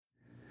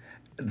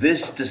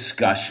This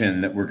discussion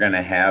that we're going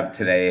to have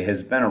today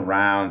has been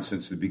around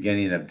since the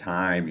beginning of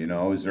time.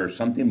 Is there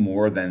something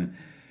more than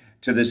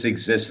to this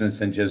existence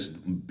than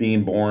just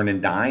being born and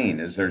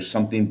dying? Is there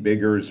something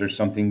bigger? Is there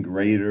something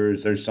greater?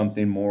 Is there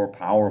something more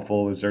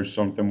powerful? Is there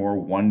something more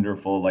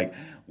wonderful? Like,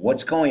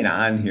 what's going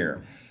on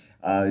here?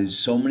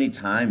 So many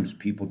times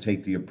people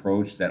take the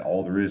approach that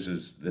all there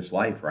is this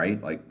life,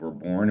 right? Like, we're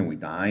born and we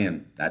die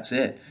and that's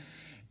it.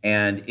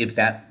 And if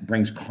that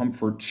brings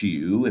comfort to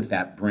you, if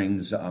that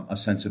brings a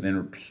sense of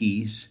inner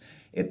peace,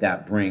 if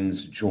that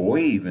brings joy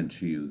even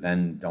to you,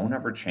 then don't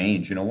ever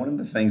change. One of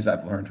the things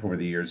I've learned over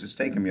the years, it's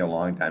taken me a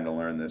long time to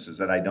learn this, is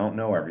that I don't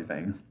know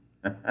everything.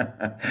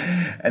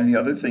 And the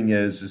other thing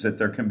is that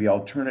there can be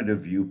alternative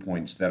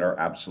viewpoints that are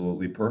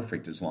absolutely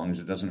perfect as long as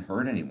it doesn't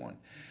hurt anyone.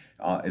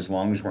 As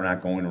long as we're not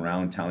going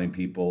around telling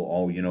people,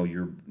 oh,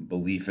 your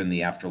belief in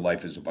the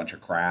afterlife is a bunch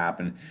of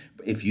crap. And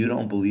if you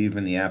don't believe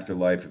in the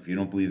afterlife, if you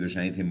don't believe there's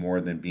anything more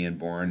than being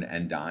born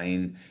and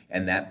dying,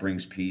 and that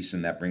brings peace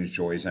and that brings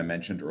joy, as I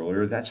mentioned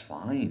earlier, that's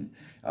fine.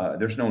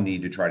 There's no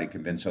need to try to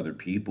convince other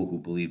people who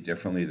believe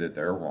differently that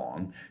they're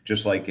wrong.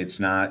 Just like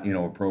it's not,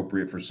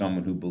 appropriate for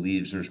someone who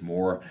believes there's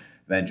more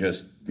than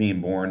just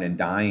being born and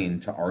dying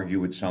to argue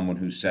with someone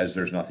who says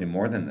there's nothing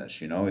more than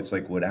this. It's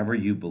like whatever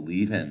you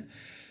believe in.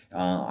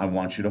 I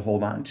want you to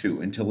hold on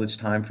to until it's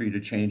time for you to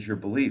change your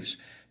beliefs.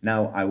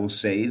 Now, I will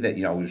say that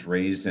I was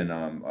raised in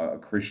a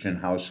Christian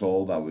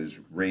household. I was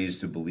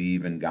raised to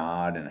believe in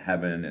God and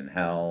heaven and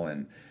hell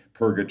and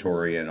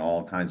purgatory and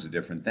all kinds of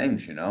different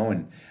things,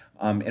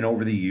 and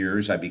over the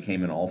years, I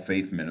became an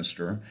all-faith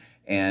minister.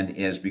 And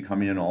as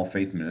becoming an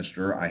all-faith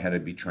minister, I had to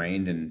be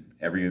trained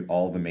in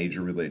all the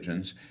major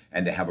religions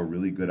and to have a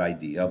really good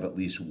idea of at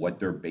least what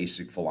their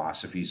basic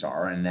philosophies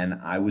are. And then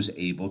I was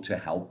able to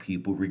help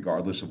people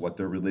regardless of what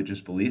their religious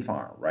belief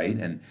are, right?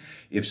 And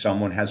if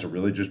someone has a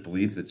religious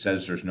belief that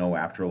says there's no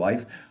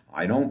afterlife,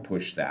 I don't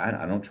push that.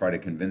 I don't try to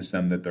convince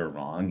them that they're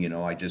wrong.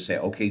 I just say,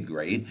 okay,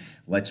 great.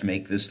 Let's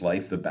make this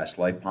life the best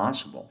life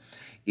possible.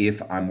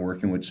 If I'm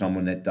working with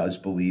someone that does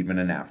believe in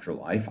an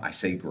afterlife, I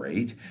say,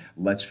 great,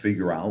 let's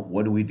figure out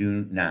what do we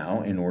do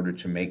now in order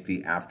to make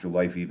the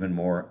afterlife even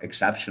more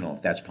exceptional,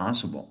 if that's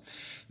possible.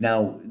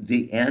 Now,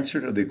 the answer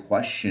to the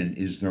question,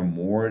 is there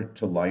more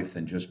to life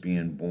than just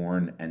being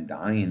born and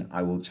dying?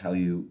 I will tell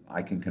you,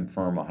 I can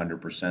confirm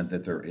 100%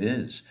 that there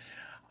is.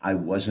 I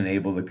wasn't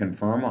able to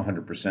confirm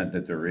 100%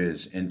 that there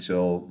is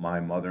until my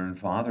mother and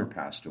father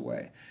passed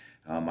away.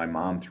 My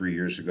mom 3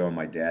 years ago,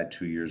 my dad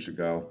 2 years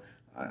ago.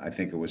 I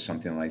think it was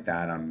something like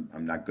that. I'm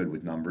not good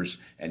with numbers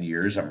and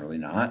years. I'm really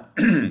not.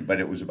 But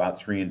it was about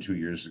 3 and 2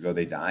 years ago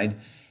they died.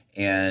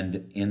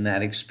 And in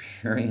that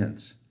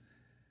experience,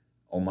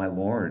 oh my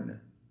Lord,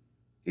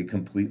 it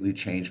completely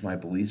changed my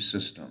belief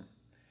system.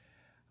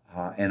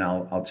 And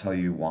I'll tell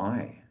you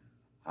why.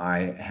 I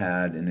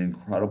had an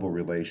incredible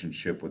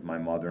relationship with my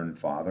mother and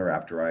father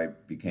after I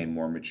became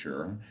more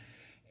mature.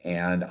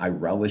 And I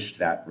relished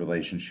that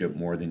relationship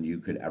more than you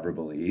could ever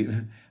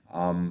believe.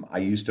 I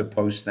used to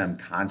post them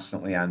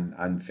constantly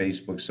on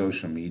Facebook,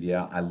 social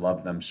media. I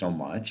love them so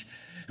much.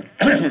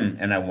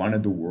 And I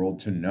wanted the world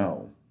to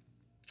know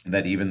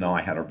that even though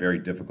I had a very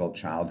difficult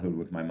childhood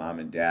with my mom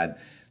and dad,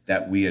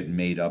 that we had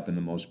made up in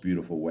the most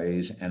beautiful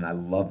ways. And I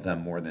love them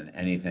more than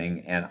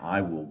anything. And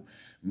I will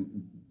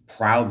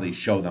proudly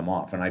show them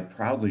off. And I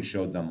proudly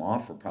showed them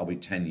off for probably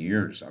 10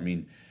 years. I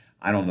mean,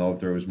 I don't know if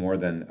there was more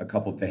than a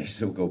couple of days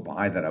that would go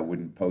by that I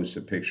wouldn't post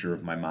a picture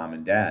of my mom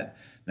and dad.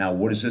 Now,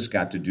 what has this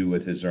got to do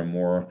with, is there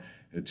more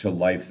to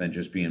life than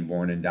just being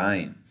born and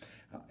dying?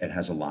 It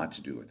has a lot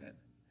to do with it.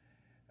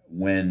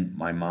 When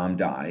my mom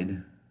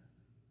died,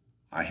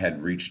 I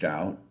had reached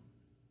out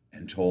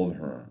and told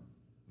her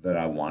that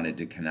I wanted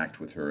to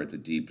connect with her at the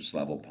deepest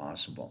level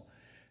possible.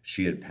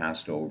 She had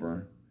passed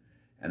over,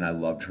 and I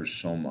loved her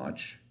so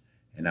much,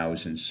 and I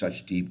was in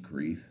such deep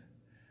grief.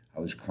 I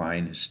was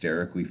crying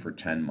hysterically for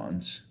 10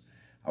 months.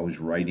 I was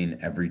writing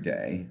every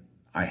day.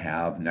 I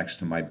have next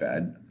to my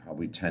bed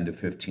probably 10 to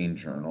 15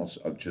 journals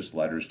of just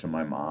letters to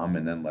my mom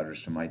and then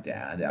letters to my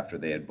dad after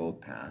they had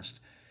both passed.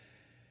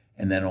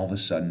 And then all of a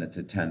sudden at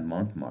the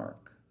 10-month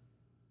mark,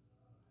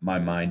 my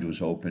mind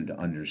was open to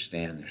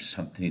understand there's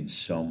something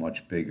so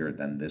much bigger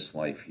than this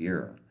life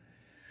here.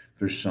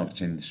 There's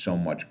something so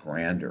much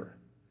grander.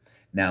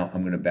 Now,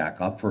 I'm going to back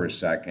up for a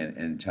second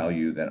and tell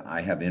you that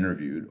I have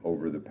interviewed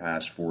over the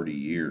past 40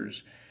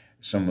 years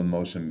some of the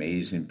most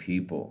amazing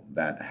people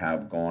that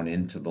have gone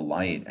into the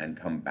light and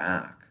come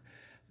back,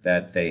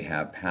 that they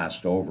have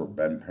passed over,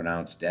 been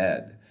pronounced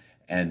dead,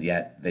 and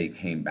yet they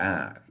came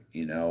back.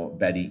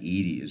 Betty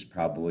Eadie is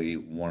probably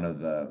one of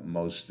the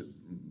most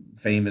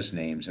famous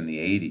names in the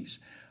 80s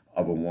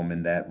of a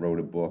woman that wrote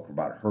a book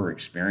about her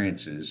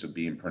experiences of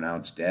being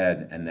pronounced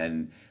dead and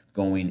then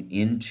going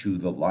into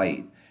the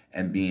light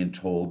and being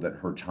told that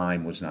her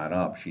time was not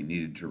up. She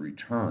needed to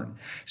return.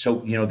 So,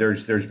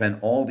 there's been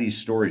all these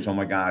stories. Oh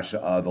my gosh,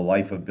 the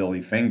life of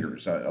Billy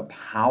Fingers, a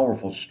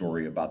powerful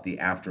story about the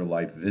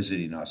afterlife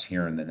visiting us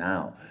here in the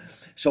now.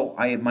 So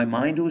my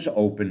mind was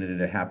open and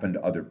it happened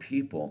to other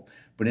people,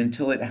 but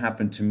until it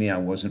happened to me, I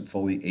wasn't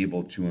fully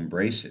able to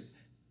embrace it.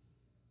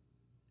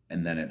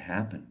 And then it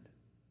happened.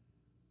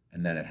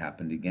 And then it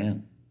happened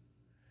again.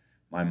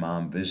 My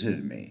mom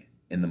visited me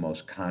in the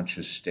most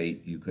conscious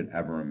state you could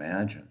ever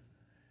imagine.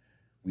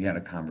 We had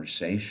a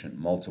conversation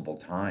multiple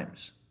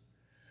times.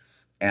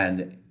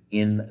 And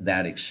in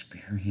that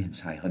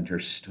experience, I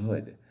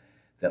understood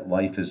that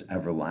life is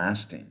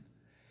everlasting.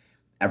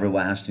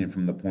 Everlasting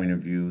from the point of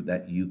view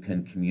that you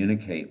can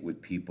communicate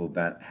with people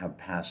that have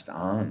passed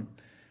on.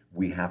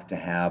 We have to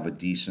have a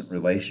decent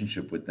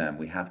relationship with them.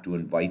 We have to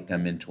invite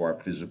them into our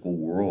physical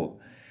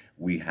world.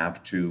 We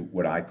have to,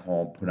 what I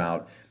call, put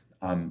out,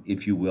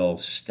 if you will,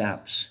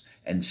 steps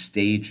and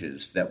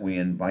stages that we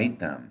invite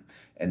them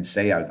and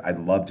say, I'd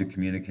love to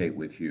communicate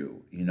with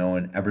you.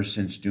 And ever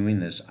since doing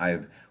this,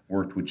 I've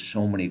worked with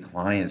so many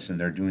clients and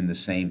they're doing the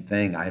same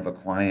thing. I have a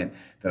client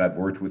that I've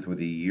worked with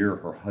a year.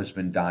 Her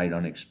husband died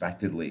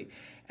unexpectedly.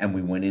 And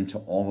we went into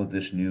all of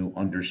this new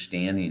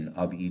understanding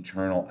of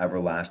eternal,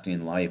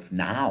 everlasting life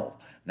now,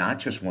 not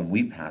just when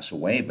we pass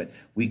away, but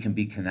we can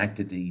be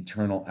connected to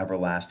eternal,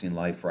 everlasting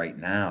life right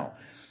now.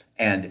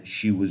 And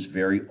she was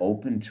very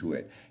open to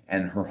it.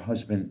 And her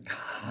husband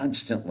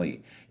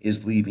constantly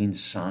is leaving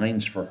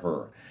signs for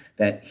her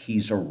that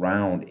he's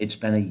around. It's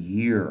been a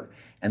year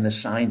and the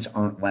signs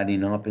aren't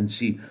letting up. And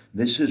see,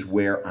 this is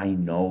where I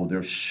know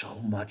there's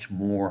so much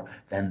more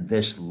than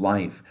this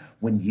life.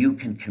 When you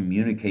can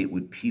communicate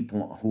with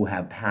people who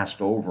have passed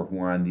over,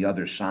 who are on the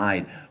other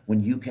side,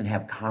 when you can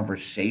have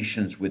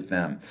conversations with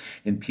them,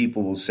 and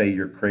people will say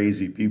you're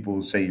crazy, people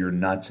will say you're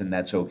nuts, and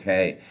that's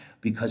okay.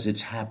 Because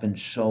it's happened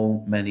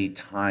so many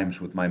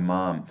times with my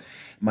mom.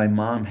 My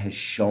mom has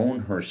shown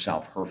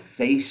herself, her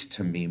face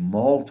to me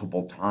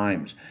multiple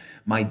times.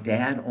 My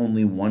dad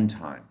only one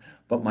time,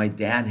 but my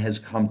dad has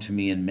come to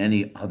me in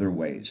many other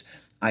ways.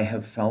 I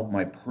have felt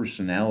my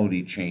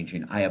personality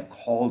changing. I have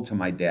called to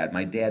my dad.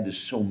 My dad is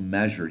so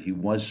measured. He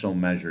was so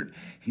measured.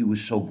 He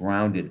was so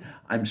grounded.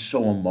 I'm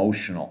so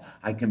emotional.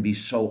 I can be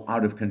so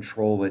out of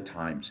control at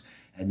times.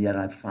 And yet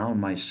I've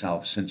found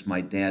myself since my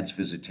dad's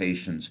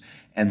visitations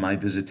and my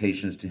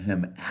visitations to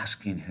him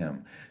asking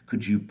him,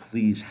 could you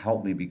please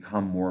help me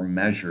become more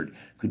measured?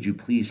 Could you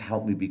please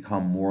help me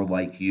become more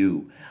like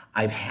you?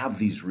 I have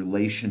these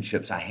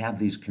relationships. I have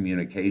these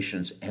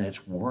communications and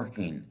it's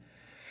working.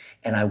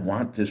 And I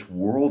want this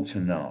world to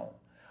know.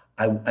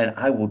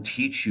 I will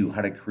teach you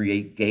how to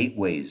create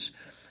gateways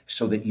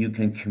so that you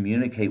can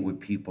communicate with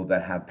people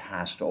that have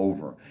passed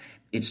over.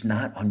 It's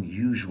not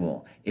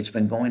unusual. It's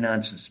been going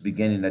on since the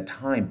beginning of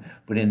time.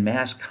 But in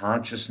mass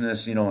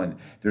consciousness, and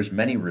there's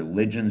many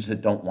religions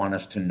that don't want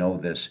us to know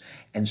this.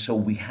 And so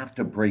we have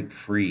to break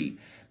free.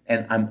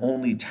 And I'm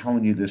only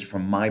telling you this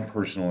from my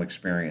personal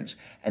experience.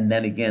 And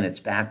then again, it's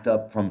backed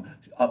up from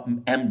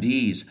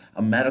MDs,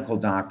 a medical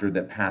doctor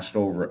that passed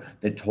over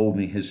that told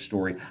me his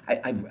story.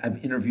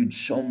 I've interviewed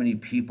so many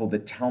people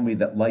that tell me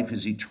that life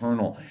is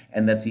eternal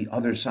and that the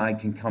other side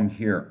can come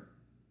here.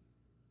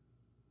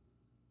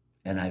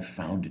 And I've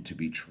found it to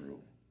be true.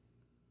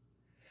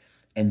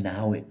 And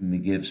now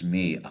it gives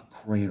me a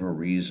greater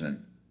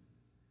reason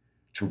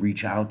to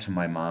reach out to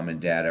my mom and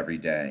dad every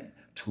day,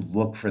 to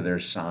look for their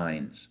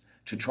signs,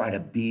 to try to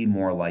be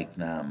more like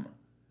them,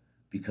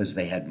 because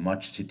they had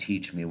much to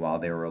teach me while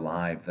they were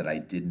alive that I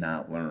did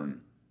not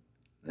learn,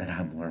 that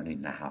I'm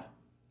learning now.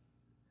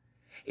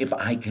 If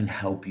I can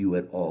help you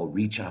at all,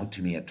 reach out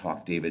to me at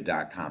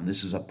talkdavid.com.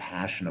 This is a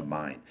passion of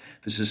mine.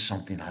 This is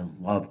something I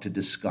love to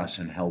discuss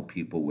and help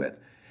people with.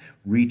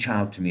 Reach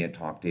out to me at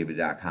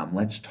talkdavid.com.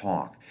 Let's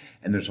talk.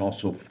 And there's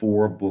also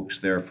 4 books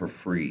there for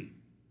free.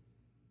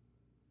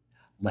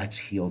 Let's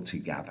heal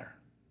together.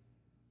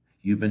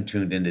 You've been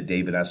tuned into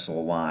David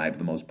Essel Live,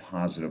 the most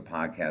positive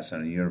podcast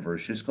on the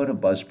universe. Just go to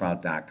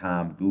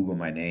buzzsprout.com, Google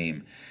my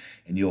name,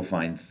 and you'll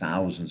find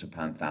thousands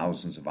upon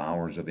thousands of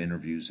hours of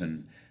interviews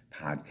and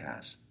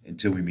podcasts.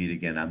 Until we meet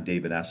again, I'm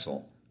David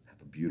Essel.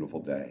 Have a beautiful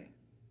day.